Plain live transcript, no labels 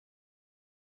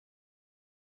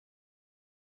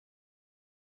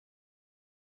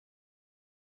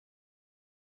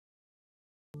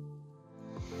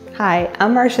Hi,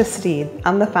 I'm Marsha Steed.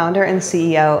 I'm the founder and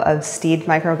CEO of Steed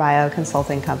Microbio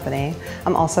Consulting Company.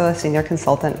 I'm also a senior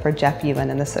consultant for Jeff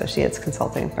Ewan and Associates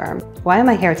consulting firm. Why am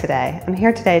I here today? I'm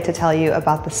here today to tell you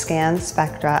about the SKAN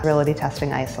spectra Sterility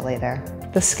testing isolator.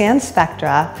 The SKAN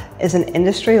spectra is an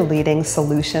industry-leading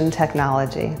solution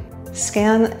technology.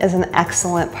 SKAN is an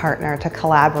excellent partner to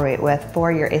collaborate with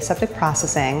for your aseptic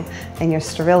processing and your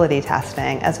sterility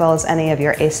testing, as well as any of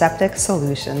your aseptic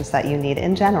solutions that you need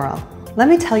in general. Let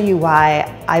me tell you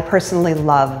why I personally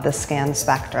love the SKAN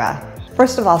spectra.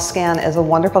 First of all, SKAN is a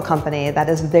wonderful company that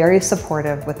is very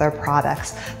supportive with their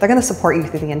products. They're going to support you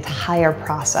through the entire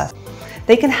process.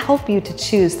 They can help you to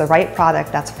choose the right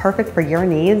product that's perfect for your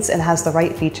needs and has the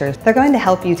right features. They're going to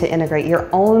help you to integrate your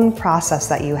own process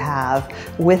that you have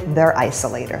with their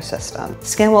isolator system.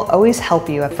 SKAN will always help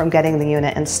you from getting the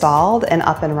unit installed and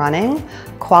up and running,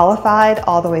 qualified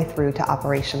all the way through to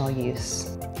operational use.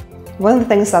 One of the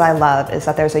things that I love is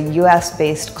that there's a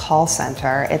US-based call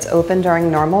center. It's open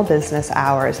during normal business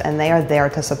hours and they are there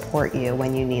to support you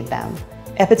when you need them.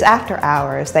 If it's after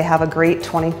hours, they have a great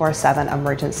 24/7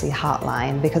 emergency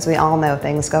hotline because we all know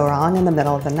things go wrong in the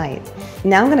middle of the night.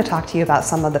 Now I'm going to talk to you about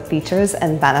some of the features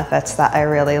and benefits that I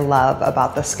really love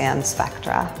about the SKAN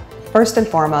spectra. First and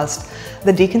foremost,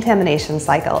 the decontamination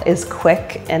cycle is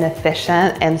quick and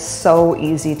efficient and so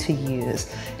easy to use.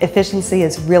 Efficiency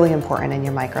is really important in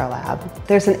your micro lab.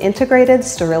 There's an integrated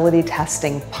sterility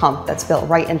testing pump that's built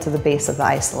right into the base of the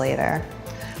isolator.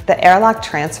 The airlock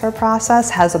transfer process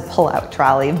has a pull-out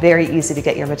trolley, very easy to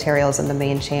get your materials in the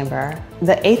main chamber.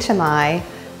 The HMI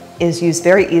is used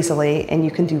very easily and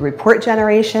you can do report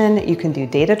generation, you can do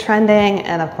data trending,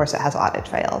 and of course it has audit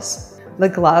trails. The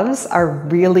gloves are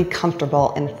really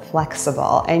comfortable and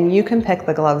flexible, and you can pick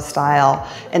the glove style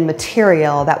and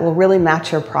material that will really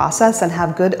match your process and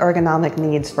have good ergonomic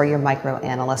needs for your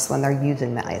microanalysts when they're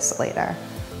using the isolator.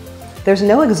 There's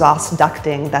no exhaust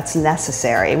ducting that's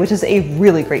necessary, which is a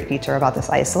really great feature about this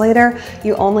isolator.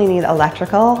 You only need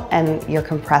electrical and your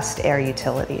compressed air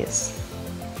utilities.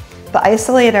 The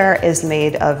isolator is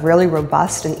made of really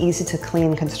robust and easy to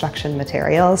clean construction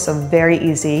materials, so very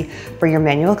easy for your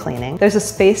manual cleaning. There's a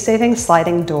space-saving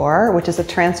sliding door, which is a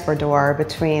transfer door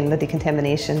between the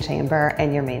decontamination chamber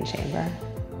and your main chamber.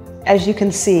 As you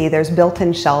can see, there's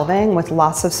built-in shelving with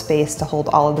lots of space to hold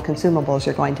all of the consumables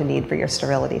you're going to need for your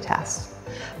sterility test.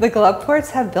 The glove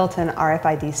ports have built-in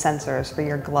RFID sensors for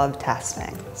your glove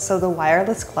testing. So the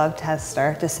wireless glove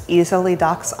tester just easily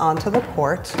docks onto the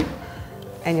port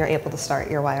and you're able to start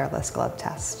your wireless glove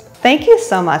test. Thank you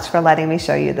so much for letting me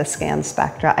show you the SKAN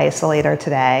spectra isolator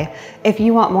today. If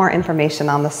you want more information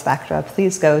on the spectra,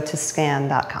 please go to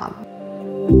skan.com.